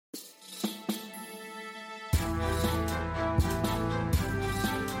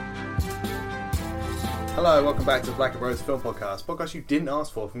Hello, welcome back to the Black and Rose Film Podcast you didn't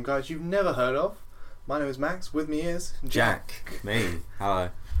ask for from guys you've never heard of. My name is Max, with me is Jack. Me. Hello.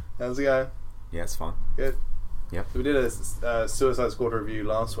 How's it going? Yeah, it's fine. Good. Yep. So we did a Suicide Squad review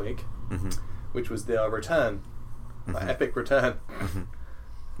last week, which was the return, epic return.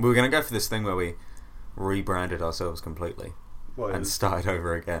 We were going to go for this thing where we rebranded ourselves completely and started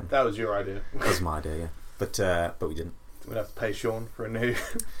over again. That was your idea. That was my idea, yeah. But we didn't. We'd have to pay Sean for new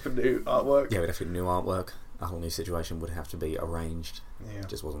artwork. Yeah, we'd have to get new artwork. A whole new situation would have to be arranged. Yeah. It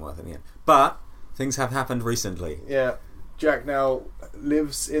just wasn't worth it in the end. But things have happened recently. Yeah. Jack now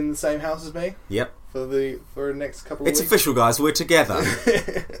lives in the same house as me. Yep. For the next couple of weeks. It's official, guys. We're together.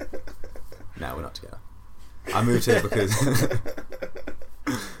 No, we're not together. I moved here because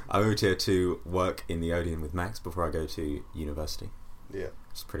I moved here to work in the Odeon with Max before I go to university. Yeah.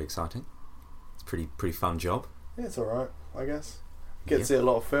 It's pretty exciting. It's a pretty fun job. Yeah, it's alright, I guess. Get to see a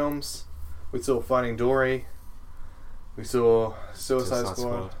lot of films. We saw Finding Dory. We saw Suicide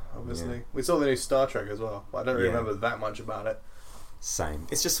Squad, obviously. Yeah. We saw the new Star Trek as well, but I don't really remember that much about it. Same.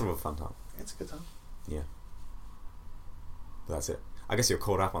 It's just sort of a fun time. It's a good time. Yeah. But that's it. I guess you're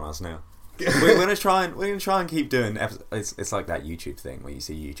caught up on us now. we're gonna try and keep doing episodes. It's like that YouTube thing where you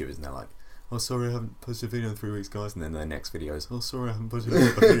see YouTubers and they're like, "Oh, sorry, I haven't posted a video in 3 weeks, guys," and then their next video is, "Oh, sorry, I haven't posted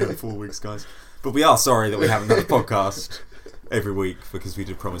a video in 4 weeks, guys." But we are sorry that we haven't done a podcast every week because we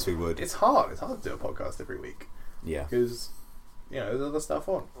did promise we would. It's hard. It's hard to do a podcast every week. Yeah. Because, there's other stuff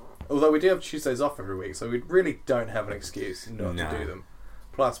on. Although we do have Tuesdays off every week, so we really don't have an excuse not to do them.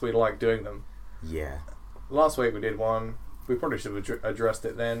 Plus, we like doing them. Yeah. Last week we did one. We probably should have addressed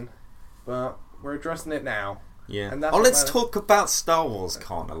it then, but we're addressing it now. Yeah. Let's talk about Star Wars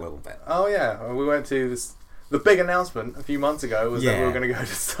Con a little bit. Oh yeah, we went to this. The big announcement a few months ago was that we were going to go to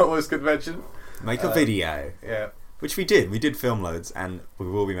Star Wars convention. Make a video. Yeah. Which we did. We did film loads, and we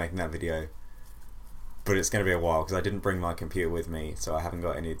will be making that video. But it's going to be a while because I didn't bring my computer with me, so I haven't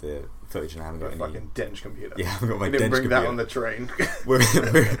got any of the footage, and I haven't got any. Fucking dench computer. Yeah, I haven't got my dench computer. computer. Didn't bring that on the train.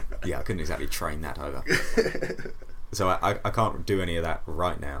 Yeah, I couldn't exactly train that over. So I can't do any of that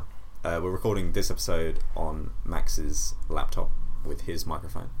right now. We're recording this episode on Max's laptop with his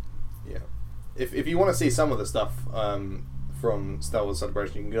microphone. Yeah. If you want to see some of the stuff from Star Wars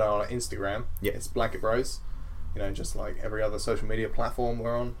Celebration, you can go on Instagram. Yeah. It's Blanket Bros. Just like every other social media platform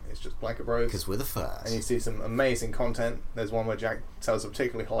we're on, it's just Blanket Bros. Because we're the first. And you see some amazing content. There's one where Jack tells a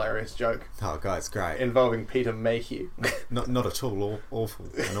particularly hilarious joke. Oh, God, it's great. Involving Peter Mayhew. Not at all awful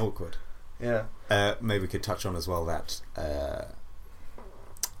and awkward. Yeah. Maybe we could touch on as well that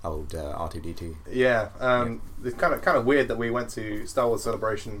old R2-D2. Yeah. It's kind of weird that we went to Star Wars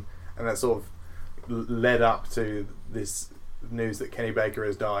Celebration and that sort of led up to this news that Kenny Baker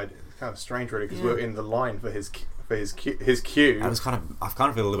has died. It's kind of strange, really, because we were in the line for his queue. I kind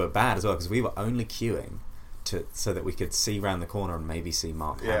of feel a little bit bad as well because we were only queuing so that we could see round the corner and maybe see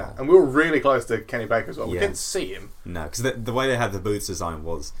Mark Hamill. Yeah, and we were really close to Kenny Baker as well. Yeah. We didn't see him. No, because the way they had the booths designed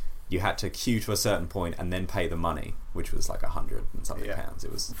was you had to queue to a certain point and then pay the money, which was like 100 and something pounds.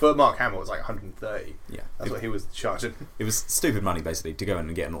 It was for Mark Hamill, it was like 130. Yeah, that's what he was charging. It was stupid money basically to go in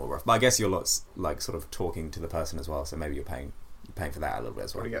and get an autograph. But I guess you're like sort of talking to the person as well, so maybe you're paying for that a little bit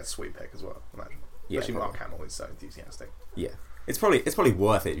as well. Or you get a sweet pick as well. Imagine. Yeah, especially Mark Hamill is so enthusiastic. Yeah, it's probably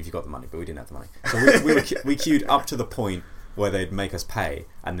worth it if you got the money, but we didn't have the money, so we queued up to the point where they'd make us pay,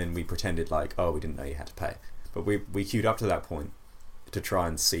 and then we pretended like, oh, we didn't know you had to pay, but we queued up to that point to try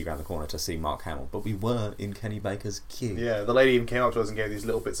and see around the corner to see Mark Hamill, but we were in Kenny Baker's queue. Yeah, the lady even came up to us and gave these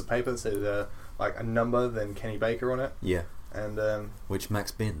little bits of paper that said like a number, then Kenny Baker on it. Yeah. And which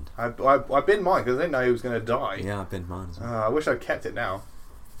Max binned. I binned mine because I didn't know he was going to die. Yeah, I binned mine as well. I wish I'd kept it now.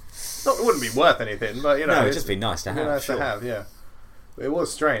 It wouldn't be worth anything, but no, it'd just be nice to have. Nice to have, yeah. But it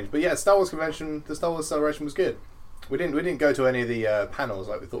was strange, but yeah, Star Wars convention, the Star Wars Celebration was good. We didn't go to any of the panels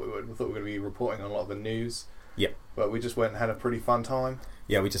like we thought we would. We thought we were going to be reporting on a lot of the news. Yep. But we just went and had a pretty fun time.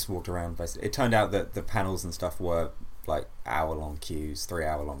 Yeah, we just walked around basically. It turned out that the panels and stuff were like 3-hour-long queues.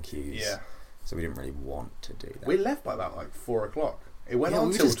 Yeah. So we didn't really want to do that. We left by about like 4 o'clock. It went on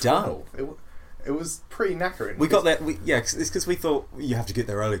we till just 12. It was pretty knackering. We got there. It's because we thought you have to get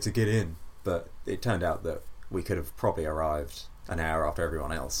there early to get in, but it turned out that we could have probably arrived an hour after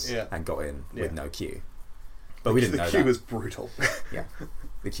everyone else and got in with no queue. But we didn't know that. The queue was brutal. Yeah,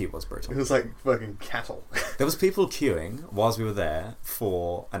 the queue was brutal. It was like fucking cattle. There was people queuing whilst we were there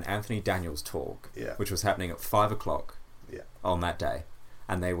for an Anthony Daniels talk, which was happening at 5 o'clock on that day,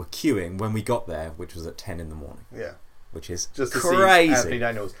 and they were queuing when we got there, which was at 10 in the morning. Yeah. Which is just to crazy. See Anthony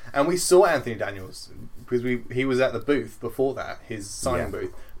Daniels, and we saw Anthony Daniels because he was at the booth before that, his signing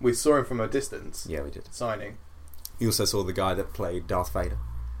booth. We saw him from a distance. Yeah, we did. Signing. You also saw the guy that played Darth Vader.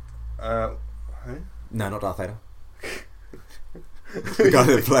 Who? No, not Darth Vader. The guy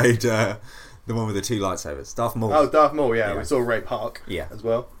that played the one with the 2 lightsabers, Darth Maul. Oh, Darth Maul. Yeah, we saw Ray Park. Yeah. As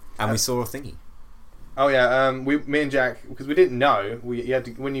well. And we saw a thingy. Oh yeah, me and Jack, because we didn't know, you had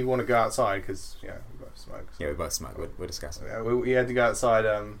to, when you want to go outside, because we both smoke. So, Yeah, we both smoke. We're discussing. Yeah, we had to go outside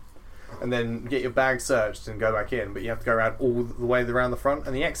and then get your bag searched and go back in, but you have to go around all the way around the front,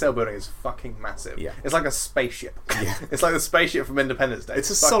 and the XL building is fucking massive. Yeah. It's like a spaceship. Yeah. It's like the spaceship from Independence Day. It's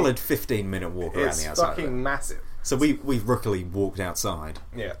a solid 15-minute walk around the outside. It's fucking massive. So we rookily walked outside.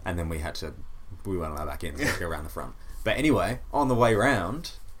 Yeah. And then we weren't allowed back in, so we had to go around the front. But anyway, on the way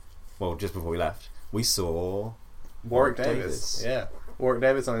round, well, just before we left, we saw Warwick Davis. Yeah. Warwick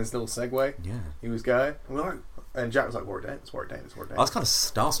Davis on his little Segway. Yeah. He was going. And Jack was like, Warwick Davis, Warwick Davis, Warwick Davis. I was kind of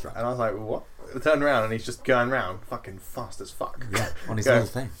starstruck. And I was like, what? I turned around and he's just going around fucking fast as fuck. Yeah, on his little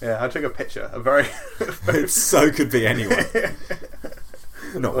thing. Yeah, I took a picture. A very... It so could be anyone.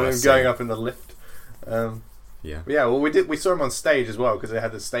 Not when worth him going saying. up in the lift. Yeah. But yeah, well, we saw him on stage as well, because they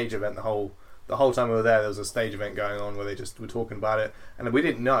had the stage event the whole time we were there. There was a stage event going on where they just were talking about it, and we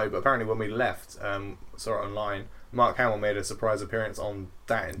didn't know, but apparently when we left, saw it online, Mark Hamill made a surprise appearance on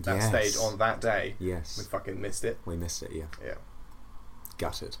that stage on that day. Yes. We fucking missed it. We missed it, yeah. Yeah.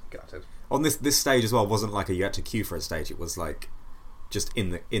 Gutted. On this stage as well wasn't like you had to queue for a stage. It was like just in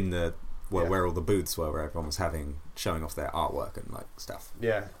the where all the booths were, where everyone was showing off their artwork and like stuff.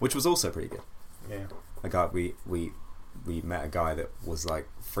 Yeah. Which was also pretty good. Yeah. A guy we met a guy that was like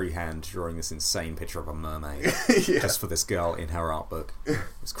freehand drawing this insane picture of a mermaid just for this girl in her art book. It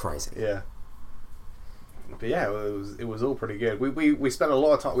was crazy. Yeah. But yeah, it was all pretty good. We spent a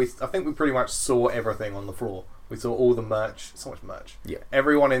lot of time. I think we pretty much saw everything on the floor. We saw all the merch. So much merch. Yeah.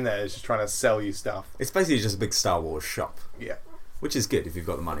 Everyone in there is just trying to sell you stuff. It's basically just a big Star Wars shop. Yeah. Which is good if you've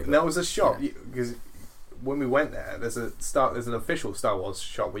got the money. And there was a shop because when we went there, there's an official Star Wars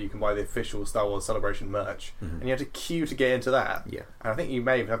shop where you can buy the official Star Wars Celebration merch, and you have to queue to get into that. Yeah. And I think you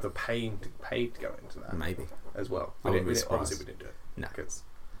may even have to pay to go into that. Maybe. As well. I wouldn't be surprised. Obviously, we didn't do it. No. Because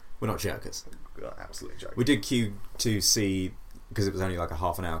we're not jokers. we're not absolutely joking. We did queue to see, because it was only like a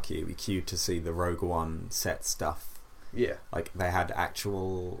half an hour queue, we queued to see the Rogue One set stuff. Yeah. Like they had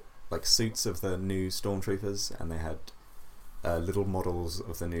actual like suits of the new stormtroopers, and they had little models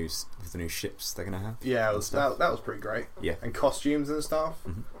of the new ships they're gonna have. Yeah, that was pretty great. Yeah. And costumes and stuff.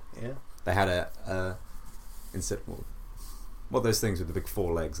 Mm-hmm. Yeah. They had what are those things with the big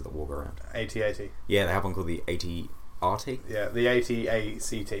 4 legs that walk around? AT-AT. Yeah, they have one called the AT-RT. Yeah, the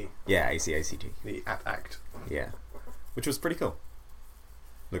AT-ACT. Yeah, AT-ACT. The AT-ACT. Yeah, which was pretty cool.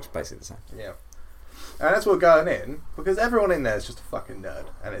 Looks basically the same. Yeah. And that's what going in, because everyone in there is just a fucking nerd,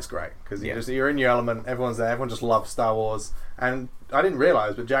 and it's great because you're in your element. Everyone's there. Everyone just loves Star Wars. And I didn't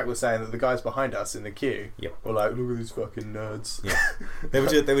realise, but Jack was saying that the guys behind us in the queue were like, "Look at these fucking nerds." Yeah, they were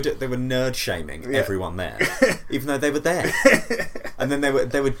nerd shaming everyone there, even though they were there. And then they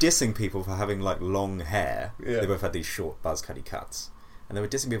were dissing people for having like long hair. Yeah. They both had these short buzz cutty cuts. And they were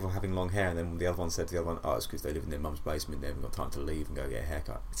dissing people for having long hair, and then the other one said to the other one, "Oh, it's because they live in their mum's basement. They haven't got time to leave and go get a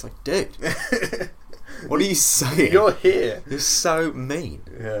haircut." It's like, dude, what are you saying? You're here. You're so mean.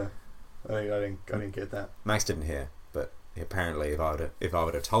 Yeah, I didn't get that. Max didn't hear, but apparently, if I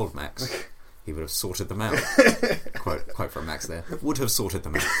would have told Max, he would have sorted them out. quote from Max there. Would have sorted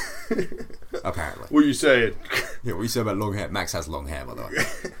them out. Apparently. What are you saying? Yeah, what you say about long hair? Max has long hair, by the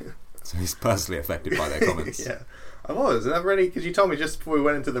way. So he's personally affected by their comments. Yeah. I was, and that really, because you told me just before we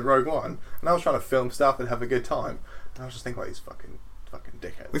went into the Rogue One, and I was trying to film stuff and have a good time, and I was just thinking about these fucking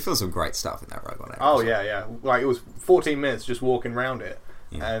dickheads. We filmed some great stuff in that Rogue One. Oh yeah, like it was 14 minutes just walking around it,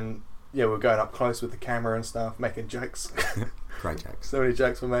 Yeah. and we were going up close with the camera and stuff, making jokes. Great jokes. So many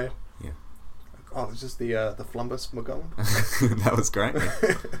jokes were made. Yeah. Oh, it's just the Flumbus McGowan. That was great.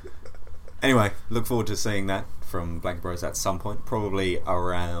 Yeah. Anyway, look forward to seeing that from Blanket Bros at some point, probably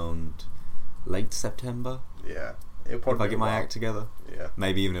around late September. Yeah. It'll probably if I get my act together. Yeah.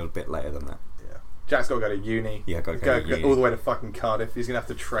 Maybe even a bit later than that. Yeah. Jack's got to go to uni. Yeah, got to go to uni. All the way to fucking Cardiff. He's going to have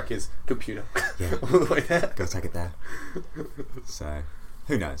to trek his computer all the way there. Got to take it there. So,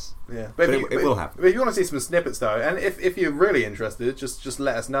 who knows? Yeah. But it will happen. But if you want to see some snippets though, and if you're really interested, just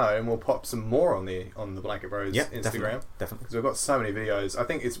let us know and we'll pop some more on the Blanket Bros Instagram. Definitely. Because we've got so many videos. I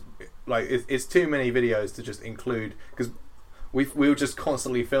think it's too many videos to just include, because we were just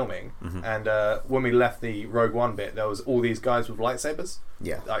constantly filming, and when we left the Rogue One bit, there was all these guys with lightsabers,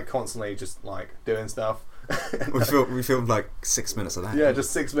 like constantly just like doing stuff. we filmed like 6 minutes of that. Yeah,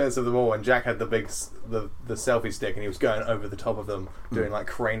 just 6 minutes of them all, and Jack had the selfie stick, and he was going over the top of them, doing like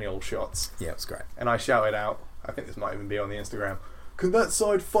cranial shots. Yeah, it was great. And I shouted out, I think this might even be on the Instagram, "Can that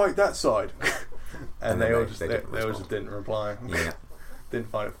side fight that side?" and they all just didn't reply. Yeah. Didn't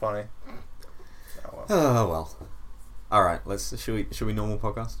find it funny. Oh, Oh well. All right. Should we normal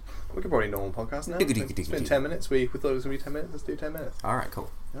podcast? We could probably normal podcast now. It's been 10 minutes. We thought it was going to be 10 minutes. Let's do 10 minutes. All right.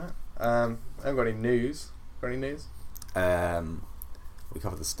 Cool. All right. I haven't got any news. Got any news? We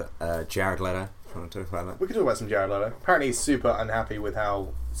covered the Jared Leto. Do you want to talk about that? We could talk about some Jared Leto. Apparently he's super unhappy with how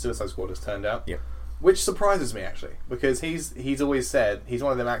Suicide Squad has turned out. Yep. Which surprises me, actually. Because he's always said he's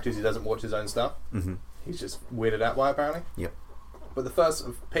one of them actors who doesn't watch his own stuff. Mm-hmm. He's just weirded out by it, apparently. Yep. But the first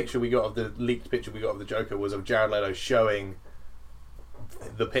picture we got of the leaked picture we got of the Joker was of Jared Leto showing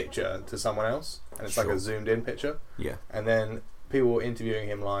the picture to someone else. And it's like a zoomed in picture. Yeah. And then people were interviewing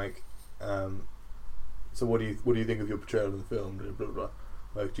him like, so what do you think of your portrayal of the film? Blah, blah, blah.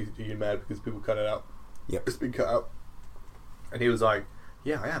 Like, are you mad because people cut it out? Yep. It's been cut out. And he was like,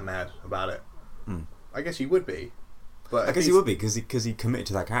 yeah, I am mad about it. Mm. I guess you would be. But I guess he would be because he committed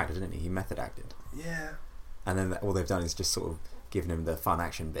to that character, didn't he? He method acted. Yeah. And then all they've done is just sort of given him the fun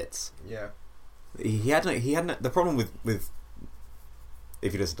action bits. Yeah. He had the problem with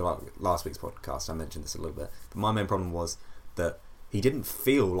if you listen to last week's podcast, I mentioned this a little bit, but my main problem was that he didn't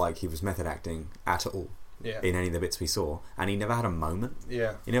feel like he was method acting at all. Yeah. In any of the bits we saw, and he never had a moment.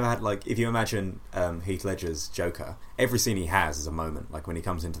 Yeah. He never had, like, if you imagine Heath Ledger's Joker, every scene he has is a moment. Like when he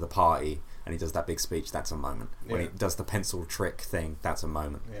comes into the party and he does that big speech, that's a moment. Yeah. When he does the pencil trick thing, that's a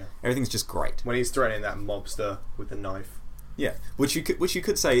moment. Yeah. Everything's just great. When he's threatening that mobster with the knife. Yeah, which you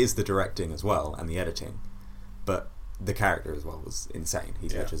could say is the directing as well and the editing, but the character as well was insane.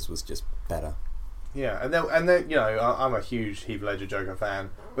 Heath Ledger's was just better. Yeah, and then you know, I'm a huge Heath Ledger Joker fan,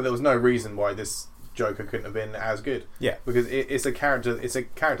 but there was no reason why this Joker couldn't have been as good. Yeah, because it's a character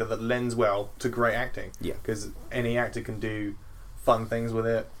that lends well to great acting. Yeah, because any actor can do fun things with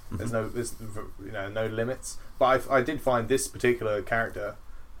it. Mm-hmm. There's no limits. But I did find this particular character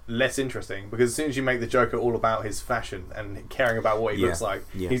less interesting because as soon as you make the Joker all about his fashion and caring about what he looks like,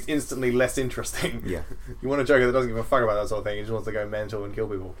 he's instantly less interesting. Yeah, you want a Joker that doesn't give a fuck about that sort of thing. He just wants to go mental and kill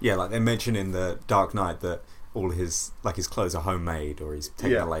people. Yeah, like they mention in the Dark Knight that all his clothes are homemade or he's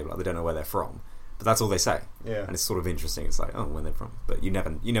taken a label. Like they don't know where they're from. But that's all they say. Yeah. And it's sort of interesting. It's like, oh, where they're from. But you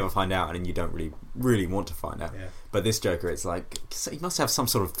never find out, and you don't really want to find out. Yeah. But this Joker, it's like, he must have some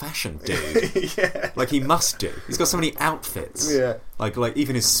sort of fashion, dude. Yeah. Like, he must do. He's got so many outfits. Yeah. Like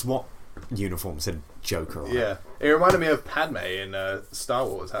even his SWAT uniform said Joker on it. Yeah. It reminded me of Padme in Star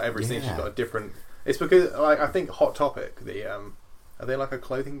Wars, how every scene she's got a different... It's because, like, I think Hot Topic, are they like a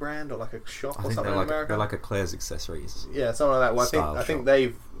clothing brand or like a shop or something in America? They're like a Claire's Accessories. Yeah, something like that. Well, I think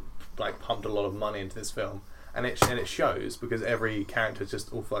they've like pumped a lot of money into this film, and it shows because every character's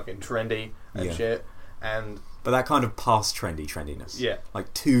just all fucking trendy and shit. But that kind of past trendiness. Yeah.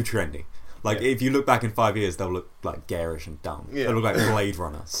 Like too trendy. Like if you look back in 5 years, they'll look like garish and dumb. Yeah. They'll look like Blade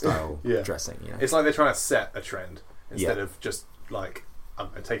Runner style dressing. You know? It's like they're trying to set a trend instead of just like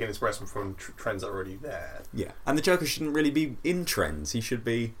taking inspiration from trends that are already there. Yeah, and the Joker shouldn't really be in trends. He should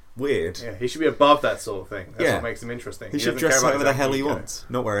be weird. Yeah, he should be above that sort of thing. That's what makes him interesting. He should dress whatever the hell he wants.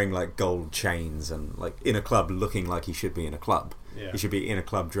 Not wearing like gold chains and like in a club looking like he should be in a club. Yeah. He should be in a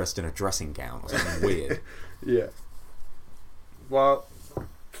club dressed in a dressing gown or something weird. Yeah. Well,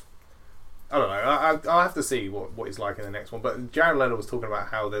 I don't know. I'll have to see what he's like in the next one. But Jared Leto was talking about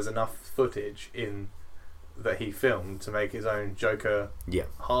how there's enough footage that he filmed to make his own Joker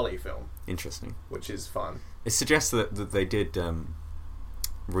Harley film. Interesting. Which is fun. It suggests that they did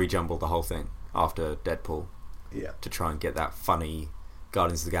rejumble the whole thing after Deadpool to try and get that funny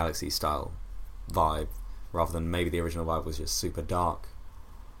Guardians of the Galaxy style vibe rather than maybe the original vibe was just super dark,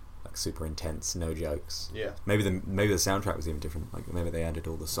 like super intense, no jokes. Yeah. Maybe the soundtrack was even different. Like maybe they added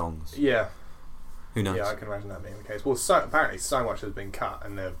all the songs. Yeah. Who knows? Yeah, I can imagine that being the case. Well, apparently so much has been cut,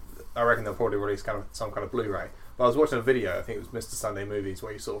 and I reckon they'll probably release some kind of Blu-ray. But I was watching a video, I think it was Mr. Sunday Movies,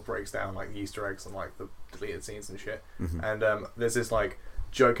 where he sort of breaks down like the Easter eggs and like the deleted scenes and shit. Mm-hmm. And there's this like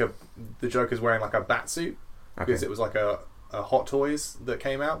Joker. The Joker's wearing like a bat suit because it was like a Hot Toys that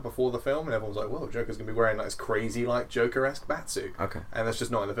came out before the film, and everyone's like, "Whoa, Joker's gonna be wearing like this crazy like Joker-esque bat suit." Okay. And that's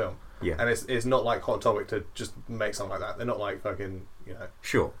just not in the film. Yeah. And it's not like Hot Topic to just make something like that. They're not like fucking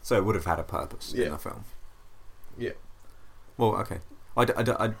Sure. So it would have had a purpose in the film. Yeah. Well, okay. I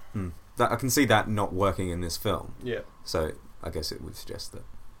can see that not working in this film. Yeah. So I guess it would suggest that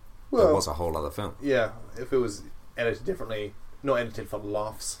there was a whole other film. Yeah, if it was edited differently, not edited for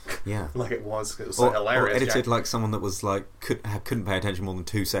laughs. Yeah. Like it was so hilarious. Or edited like someone that was like couldn't pay attention more than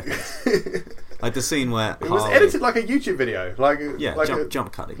 2 seconds. Like the scene where it was edited like a YouTube video, like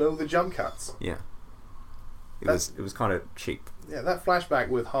jump cutting. All the jump cuts. Yeah. It was kind of cheap. Yeah, that flashback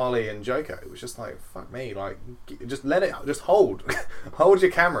with Harley and Joker, it was just like, fuck me, like, just let it, just hold your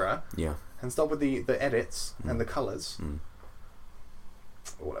camera, and stop with the edits and the colours,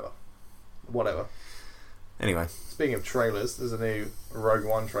 or whatever. Anyway. Speaking of trailers, there's a new Rogue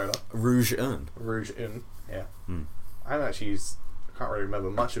One trailer. Rouge Un. Rouge Un, yeah. Hmm. I haven't actually I can't really remember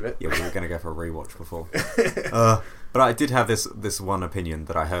much of it. Yeah, we were going to go for a rewatch before. But I did have this one opinion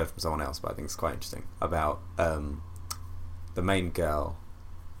that I heard from someone else, but I think it's quite interesting, about the main girl.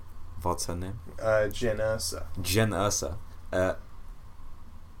 What's her name? Jyn Erso. Jyn Erso.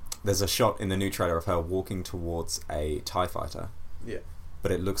 There's a shot in the new trailer of her walking towards a TIE fighter. Yeah.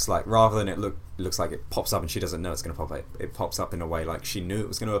 But it looks like, rather than it looks like it pops up and she doesn't know it's going to pop up, it pops up in a way like she knew it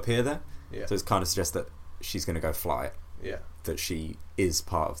was going to appear there. Yeah. So it kind of suggests that she's going to go fly it. Yeah. That she is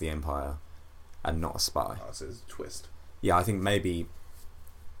part of the Empire and not a spy. Oh, so it's a twist. Yeah, I think maybe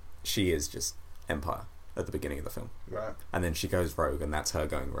she is just Empire at the beginning of the film. Right. And then she goes rogue, and that's her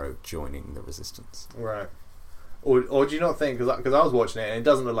going rogue, joining the Resistance. Right. Or do you not think, because I was watching it and it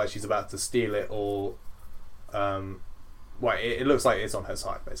doesn't look like she's about to steal it or well, it looks like it's on her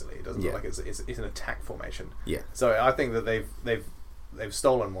side basically. It doesn't look like it's an attack formation. Yeah. So I think that they've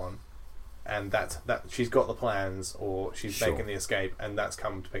stolen one, and that she's got the plans, or she's making the escape, and that's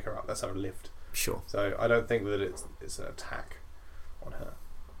come to pick her up. That's her lift. Sure. So I don't think that it's an attack on her.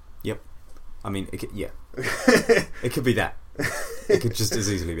 Yep. I mean, it could be that. It could just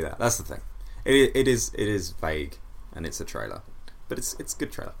as easily be that. That's the thing. It is vague, and it's a trailer, but it's a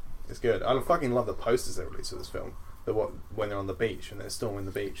good trailer. It's good. I fucking love the posters they released for this film. When they're on the beach and they're storming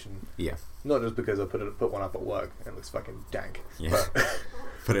the beach, and not just because I put one up at work and it looks fucking dank. Yeah. But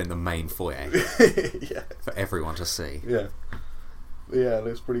put it in the main foyer. Yeah. For everyone to see. Yeah. Yeah, it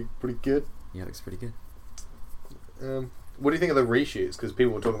looks pretty good. Yeah, it looks pretty good. What do you think of the reshoots? Because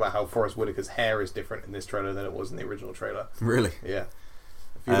people were talking about how Forrest Whitaker's hair is different in this trailer than it was in the original trailer. Really? Yeah.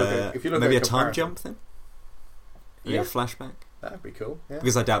 If you look maybe at a time jump thing? Yeah. A flashback? That'd be cool. Yeah.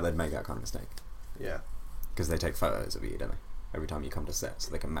 Because I doubt they'd make that kind of mistake. Yeah. Because they take photos of you, don't they? Every time you come to set,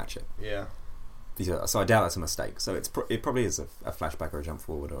 so they can match it. Yeah. So I doubt that's a mistake. So it probably is a flashback or a jump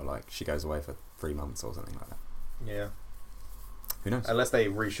forward, or like she goes away for 3 months or something like that. Yeah. Who knows? Unless they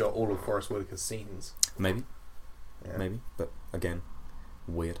reshot all of Forrest Whitaker's scenes. Maybe. Yeah. Maybe. But again,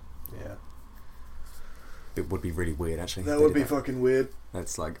 weird. Yeah. It would be really weird, actually. That would be fucking weird.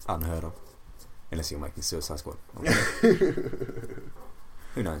 That's like unheard of. Unless you're making Suicide Squad.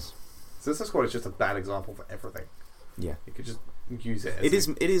 Who knows? Suicide Squad is just a bad example for everything. Yeah. You could just use it. It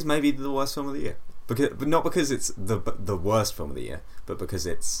is maybe the worst film of the year. But not because it's the worst film of the year, but because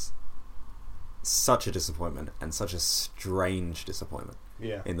it's such a disappointment, and such a strange disappointment.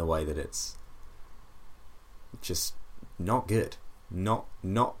 Yeah. In the way that it's just not good, not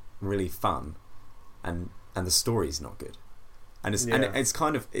really fun, and the story's not good, and it's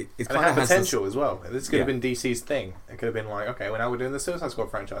kind of it kind of has has potential as well. This could have been DC's thing. It could have been like, okay, well now we're doing the Suicide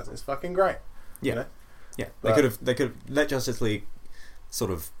Squad franchise. It's fucking great. Yeah, you know? Yeah. But They could have let Justice League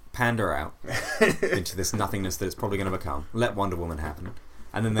sort of pander out into this nothingness that it's probably going to become. Let Wonder Woman happen,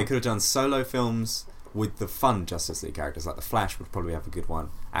 and then they could have done solo films with the fun Justice League characters. Like the Flash would probably have a good one.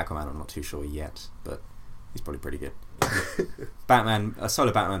 Aquaman, I'm not too sure yet, but he's probably pretty good. Batman, a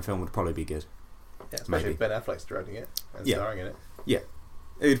solo Batman film would probably be good. Yeah, especially if Ben Affleck's directing it and starring in it. Yeah,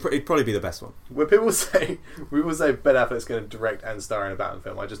 it'd probably be the best one. When people say Ben Affleck's going to direct and star in a Batman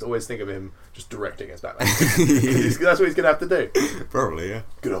film, I just always think of him just directing as Batman. That's what he's going to have to do. Probably, yeah.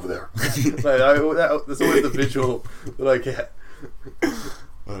 Get over there. That's always the visual that I get.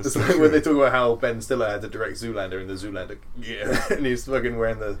 It's like when they talk about how Ben Stiller had to direct Zoolander in the Zoolander, and he's fucking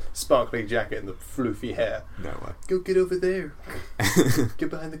wearing the sparkly jacket and the floofy hair. No way. Go get over there. Get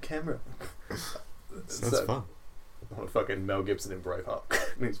behind the camera. Sounds fun. What fucking Mel Gibson in Braveheart.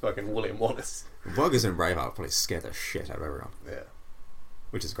 And he's fucking William Wallace. Burgers in Braveheart probably scared the shit out of everyone. Yeah.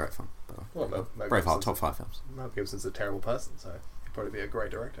 Which is great fun. Well, Mel Braveheart, top 5 films. Mel Gibson's a terrible person, so he'd probably be a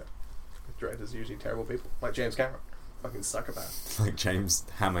great director. Directors are usually terrible people. Like James Cameron. Fucking psychopath. Like James,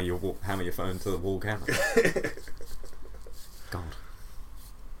 hammer your phone to the wall camera. God.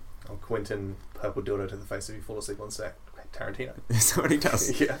 Or Quentin, purple dildo to the face if you fall asleep on set. Tarantino. That's what he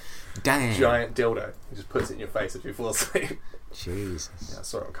does? Yeah. Damn. Giant dildo. He just puts it in your face if you fall asleep. Jesus. Yeah, I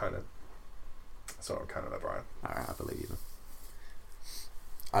saw it on Conan, O'Brien. Alright, I believe you then.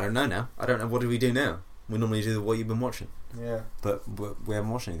 I don't know now. I don't know. What do we do now? We normally do what you've been watching. Yeah. But we haven't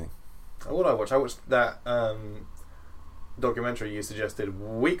watched anything. What did I watch? I watched that documentary you suggested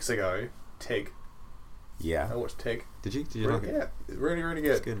weeks ago, Tig. Yeah. I watched Tig. Did you like it? Yeah, it's really, really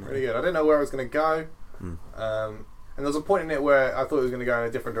good. It's good, really good. I didn't know where I was going to go. And there was a point in it where I thought it was going to go in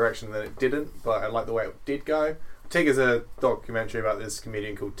a different direction than it didn't, but I liked the way it did go. Tig is a documentary about this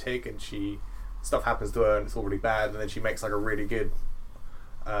comedian called Tig, and stuff happens to her and it's all really bad, and then she makes like a really good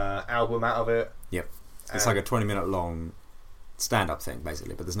album out of it. Yep. It's like a 20-minute long stand-up thing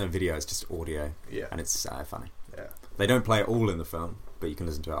basically, but there's no video. It's just audio, Yeah. and it's funny. Yeah. They don't play it all in the film, but you can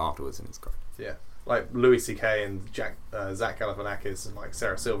listen to it afterwards, and it's great. Yeah. Like Louis C.K. and Zach Galifianakis and like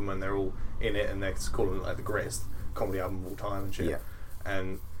Sarah Silverman, they're all in it, and they're calling it like the greatest comedy album of all time and shit. Yeah.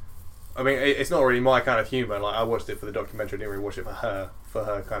 And I mean, it's not really my kind of humour. Like I watched it for the documentary, I didn't really watch it for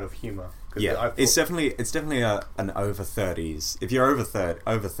her kind of humour. Yeah, it's definitely an over 30s. If you're over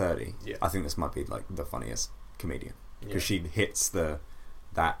 30, Yeah. I think this might be like the funniest comedian because Yeah. she hits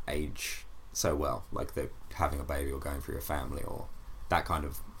that age so well, like the having a baby or going through a family or that kind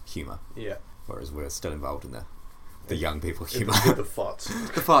of humour. Yeah. Whereas we're still involved in the young people humour. The farts.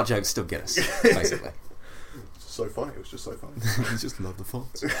 The fart jokes still get us, basically. So funny. It was just so funny. I just love the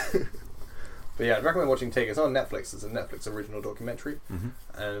farts. But yeah, I'd recommend watching Tig. It's on Netflix. It's a Netflix original documentary,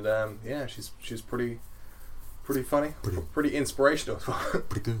 and yeah, she's pretty funny, pretty inspirational as well.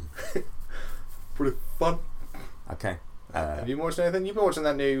 Pretty good. Pretty fun. Okay. Have you watched anything? You've been watching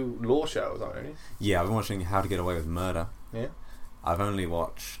that new Law show, haven't you? Yeah, I've been watching How to Get Away with Murder. Yeah. I've only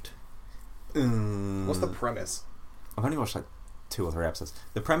watched. What's the premise? I've only watched like 2 or 3 episodes.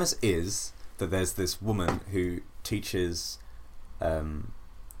 The premise is that there's this woman who teaches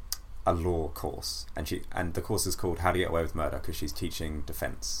a law course, and the course is called How to Get Away with Murder because she's teaching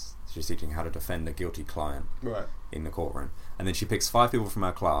defense. She's teaching how to defend a guilty client in the courtroom, and then she picks 5 people from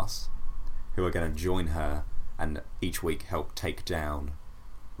her class who are going to join her and each week help take down,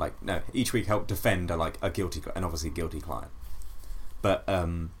 each week help defend a guilty, an obviously guilty client. But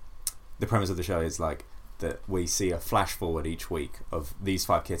the premise of the show is like that we see a flash forward each week of these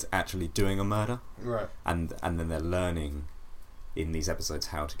 5 kids actually doing a murder, right? And then they're learning in these episodes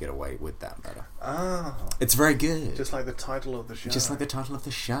how to get away with that murder. Oh, it's very good. Just like the title of the show. Just like the title of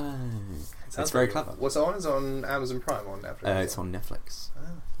the show. It's very clever. What's it on? It's on Amazon Prime or Netflix? It's on Netflix.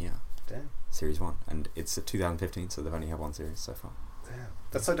 Oh, yeah. Damn. Series 1, and it's 2015, so they've only had 1 series so far. Damn.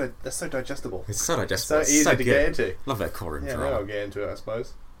 That's so digestible. It's so digestible. So easy to get into. Love that courtroom drama. Yeah, I'll get into it, I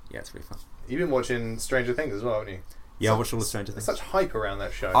suppose. Yeah, it's really fun. You've been watching Stranger Things as well, haven't you? Yeah, I watched all the Stranger There's Things. such hype around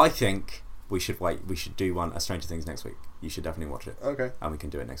that show. I think we should wait. We should do a Stranger Things next week. You should definitely watch it. Okay. And we can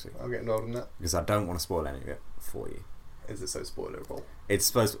do it next week. I'll get involved in that. Because I don't want to spoil any of it for you. Is it so spoilerable? It's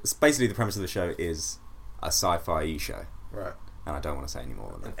basically the premise of the show is a sci-fi show. Right. And I don't want to say any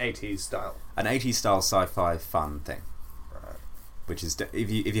more than that. An 80s style. An 80s style sci-fi fun thing. Right. Which is, if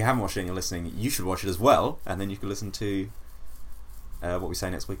you haven't watched it and you're listening, you should watch it as well. And then you can listen to what we say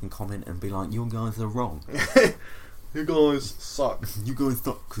next week and comment and be like, you guys are wrong. You guys suck. You guys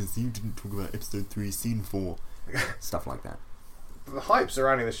suck because you didn't talk about episode 3, scene 4. Stuff like that. The hype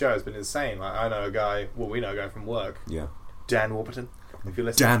surrounding the show has been insane. Like, I know a guy, we know a guy from work. Yeah. Dan Warburton. If you're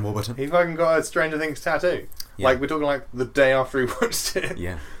listening. Dan Warburton. He fucking got a Stranger Things tattoo. Yeah. Like, we're talking like the day after he watched it.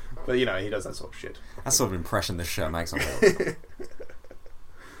 Yeah. But, you know, he does that sort of shit. That sort of impression this show makes on me.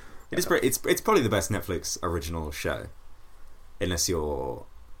 It's probably the best Netflix original show. Unless you're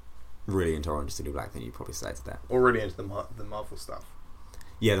really into Orange is the New Black, then you'd probably say it's that. Or really into the Marvel stuff.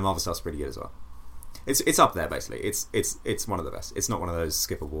 Yeah, the Marvel stuff's pretty good as well. It's up there basically. It's one of the best. It's not one of those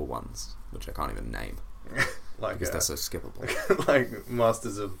skippable ones, which I can't even name. Because they're so skippable. Like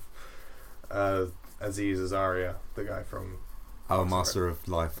Masters of Aziz Azaria, the guy from Master of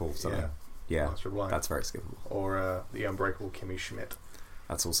Life or something. Yeah. Master of Life. That's very skippable. Or the Unbreakable Kimmy Schmidt.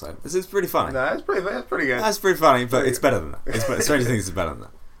 That's also it's pretty funny. No, that's pretty good. That's pretty funny, but it's better than that. Stranger Things is better than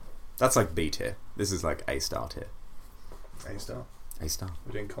that. That's like B tier. This is like A star tier. A star. A star.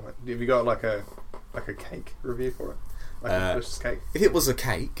 We didn't comment. Have you got like a cake review for it? Like a delicious cake? If it was a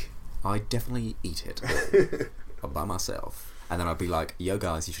cake, I'd definitely eat it by myself. And then I'd be like, yo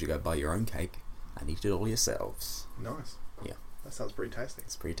guys, you should go buy your own cake and eat it all yourselves. Nice. Yeah. That sounds pretty tasty.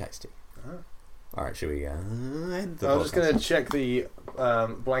 It's pretty tasty. Oh. Alright, should we end the I'm podcast? just going to check the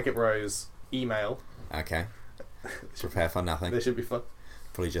Blanket Bros email. Okay. Prepare for nothing. They should be fun.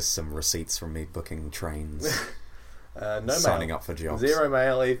 Probably just some receipts from me booking trains. No signing mail. up for jobs. 0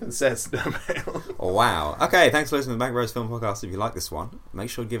 mail. Ethan says no mail. Oh, wow. Okay, thanks for listening to the Blanket Bros Film Podcast. If you like this one, make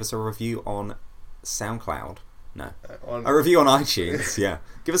sure to give us a review on SoundCloud. No. A review on iTunes, yeah.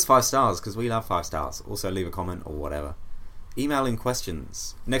 Give us 5 stars, because we love 5 stars. Also, leave a comment or whatever. Email in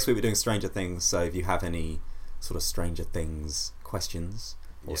questions. Next week we're doing Stranger Things, so if you have any sort of Stranger Things questions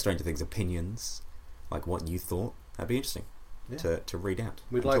or Stranger Things opinions, like what you thought, that'd be interesting to read out.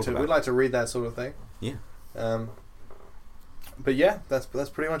 We'd like to read that sort of thing. Yeah. But yeah, that's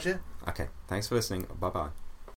pretty much it. Okay. Thanks for listening. Bye bye.